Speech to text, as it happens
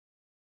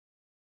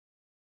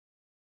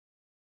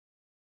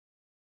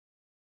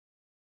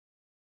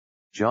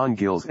John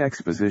Gill's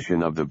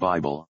Exposition of the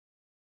Bible.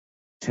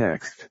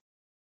 Text.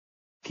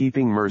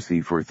 Keeping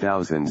mercy for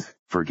thousands,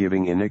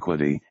 forgiving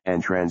iniquity,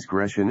 and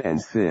transgression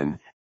and sin,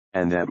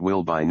 and that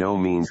will by no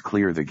means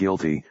clear the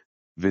guilty,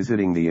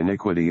 visiting the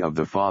iniquity of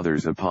the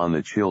fathers upon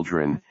the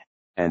children,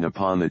 and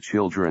upon the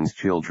children's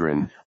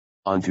children,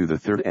 unto the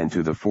third and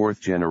to the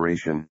fourth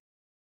generation.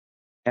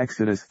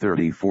 Exodus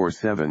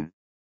 34:7.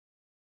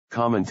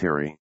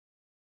 Commentary.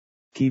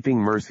 Keeping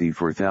mercy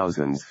for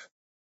thousands.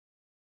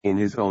 In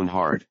his own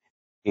heart,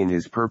 in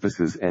his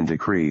purposes and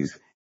decrees,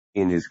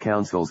 in his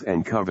counsels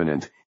and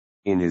covenant,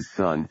 in his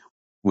Son,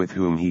 with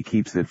whom he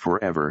keeps it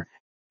forever,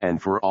 and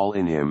for all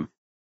in him.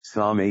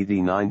 Psalm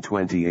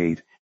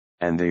 89:28,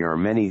 and they are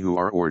many who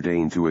are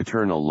ordained to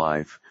eternal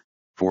life,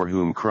 for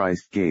whom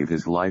Christ gave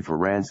his life a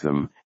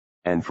ransom,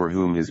 and for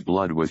whom his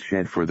blood was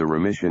shed for the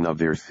remission of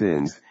their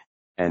sins,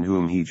 and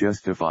whom he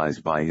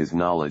justifies by his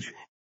knowledge,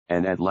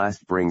 and at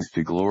last brings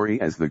to glory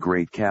as the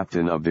great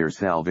captain of their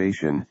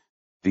salvation.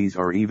 These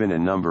are even a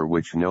number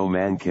which no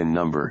man can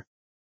number.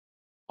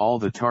 All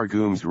the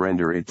Targums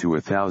render it to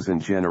 1,000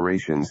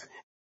 generations,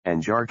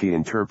 and Jarkey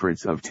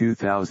interprets of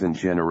 2,000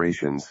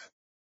 generations.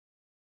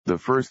 The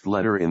first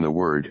letter in the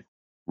word,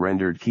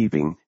 rendered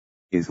keeping,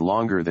 is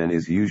longer than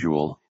is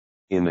usual,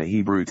 in the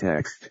Hebrew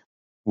text,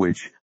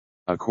 which,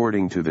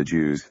 according to the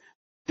Jews,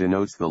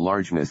 denotes the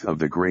largeness of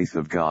the grace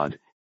of God,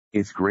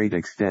 its great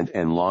extent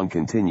and long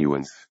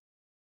continuance.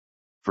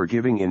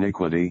 Forgiving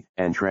iniquity,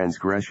 and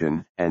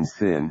transgression, and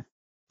sin,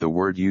 the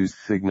word used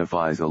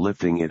signifies a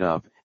lifting it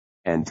up,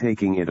 and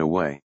taking it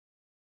away.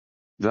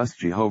 Thus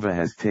Jehovah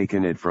has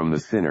taken it from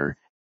the sinner,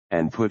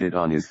 and put it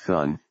on his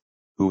Son,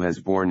 who has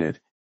borne it,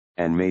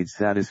 and made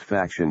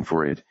satisfaction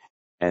for it,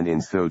 and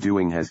in so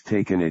doing has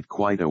taken it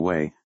quite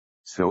away,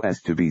 so as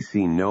to be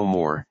seen no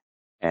more,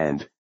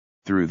 and,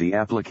 through the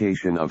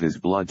application of his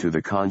blood to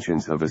the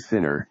conscience of a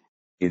sinner,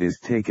 it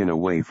is taken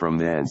away from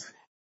thence,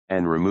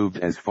 and removed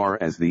as far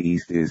as the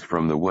east is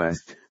from the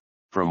west,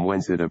 from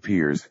whence it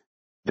appears,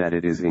 that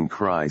it is in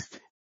Christ,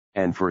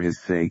 and for his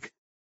sake,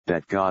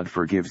 that God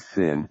forgives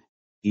sin,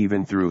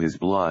 even through his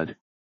blood,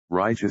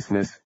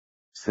 righteousness,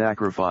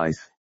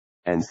 sacrifice,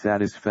 and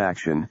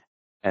satisfaction,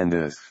 and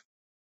this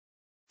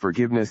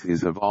forgiveness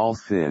is of all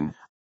sin,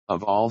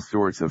 of all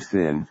sorts of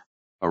sin,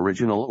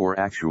 original or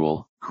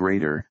actual,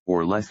 greater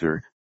or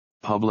lesser,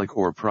 public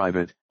or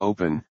private,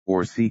 open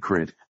or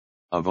secret,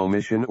 of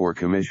omission or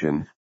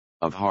commission,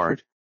 of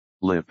heart,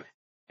 lip,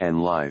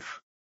 and life.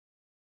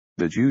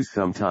 The Jews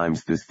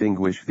sometimes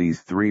distinguish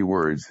these three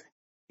words.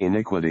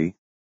 Iniquity,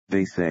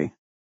 they say,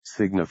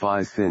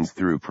 signifies sins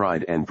through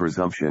pride and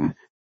presumption,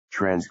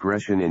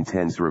 transgression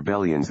intends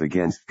rebellions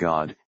against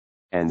God,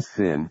 and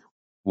sin,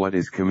 what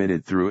is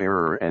committed through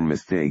error and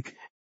mistake,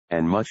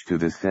 and much to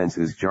this sense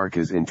is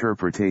Jarkey's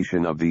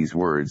interpretation of these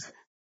words.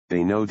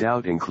 They no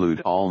doubt include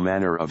all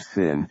manner of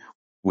sin,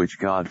 which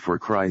God for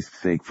Christ's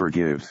sake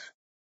forgives,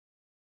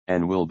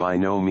 and will by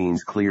no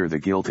means clear the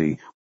guilty,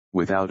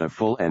 without a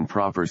full and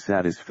proper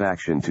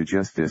satisfaction to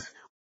justice,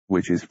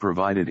 which is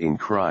provided in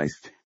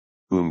Christ,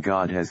 whom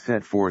God has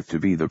set forth to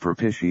be the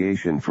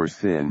propitiation for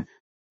sin,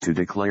 to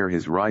declare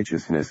his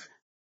righteousness,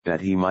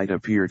 that he might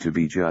appear to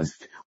be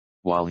just,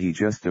 while he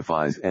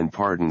justifies and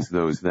pardons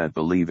those that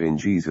believe in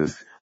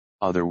Jesus.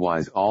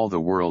 Otherwise all the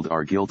world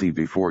are guilty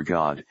before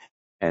God,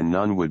 and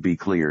none would be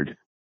cleared,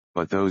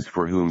 but those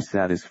for whom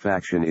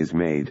satisfaction is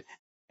made,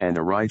 and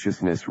a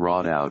righteousness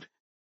wrought out,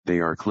 they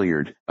are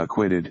cleared,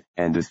 acquitted,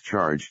 and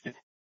discharged,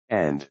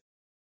 and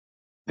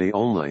they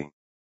only.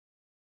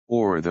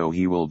 Or though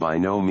he will by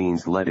no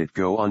means let it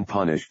go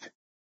unpunished,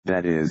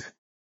 that is,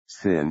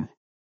 sin,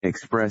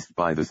 expressed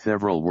by the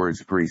several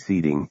words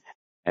preceding,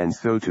 and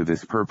so to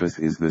this purpose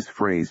is this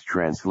phrase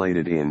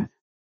translated in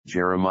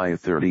Jeremiah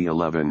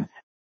 30:11,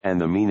 and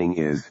the meaning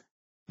is,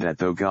 that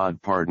though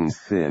God pardons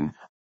sin,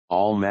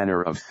 all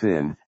manner of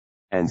sin,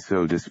 and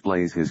so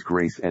displays his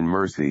grace and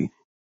mercy,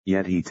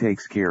 yet he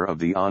takes care of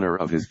the honor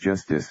of his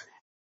justice,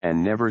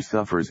 and never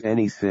suffers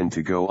any sin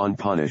to go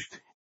unpunished,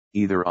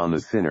 either on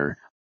the sinner,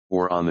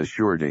 or on the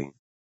surety.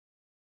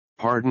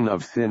 Pardon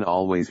of sin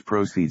always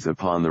proceeds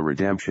upon the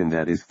redemption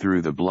that is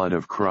through the blood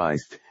of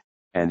Christ,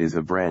 and is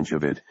a branch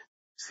of it.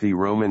 See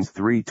Romans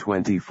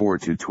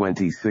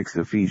 3:24-26,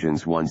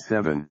 Ephesians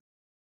 1:7.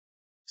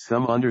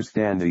 Some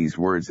understand these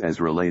words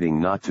as relating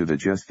not to the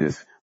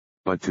justice,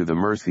 but to the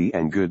mercy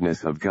and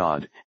goodness of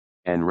God,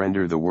 and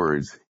render the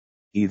words,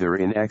 either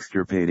in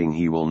extirpating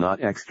he will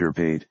not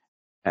extirpate,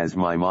 as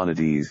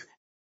Maimonides,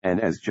 and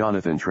as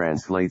Jonathan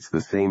translates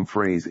the same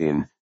phrase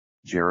in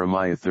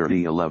Jeremiah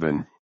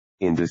 30:11,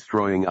 in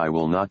destroying I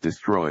will not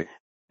destroy,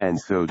 and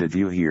so did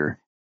you here,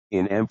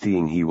 in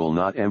emptying he will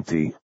not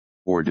empty,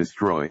 or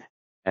destroy,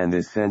 and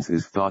this sense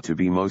is thought to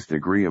be most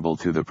agreeable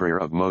to the prayer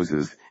of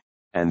Moses,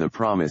 and the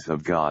promise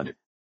of God,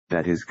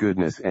 that his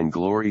goodness and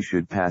glory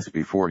should pass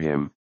before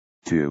him,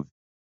 to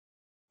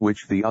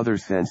which the other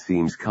sense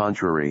seems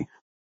contrary,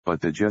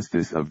 but the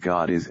justice of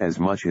God is as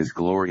much his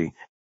glory,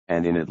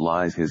 and in it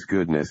lies his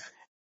goodness,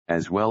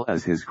 as well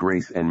as his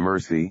grace and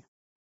mercy.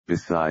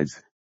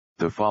 Besides,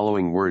 the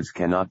following words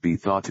cannot be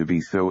thought to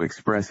be so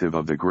expressive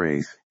of the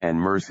grace, and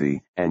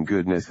mercy, and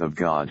goodness of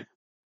God,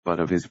 but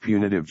of his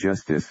punitive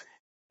justice,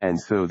 and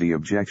so the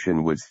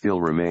objection would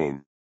still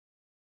remain.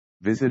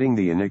 Visiting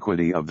the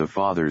iniquity of the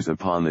fathers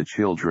upon the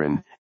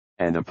children,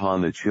 and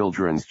upon the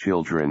children's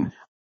children,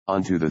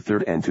 unto the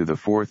third and to the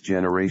fourth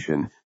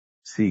generation,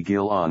 see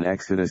Gill on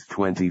Exodus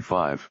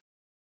 25.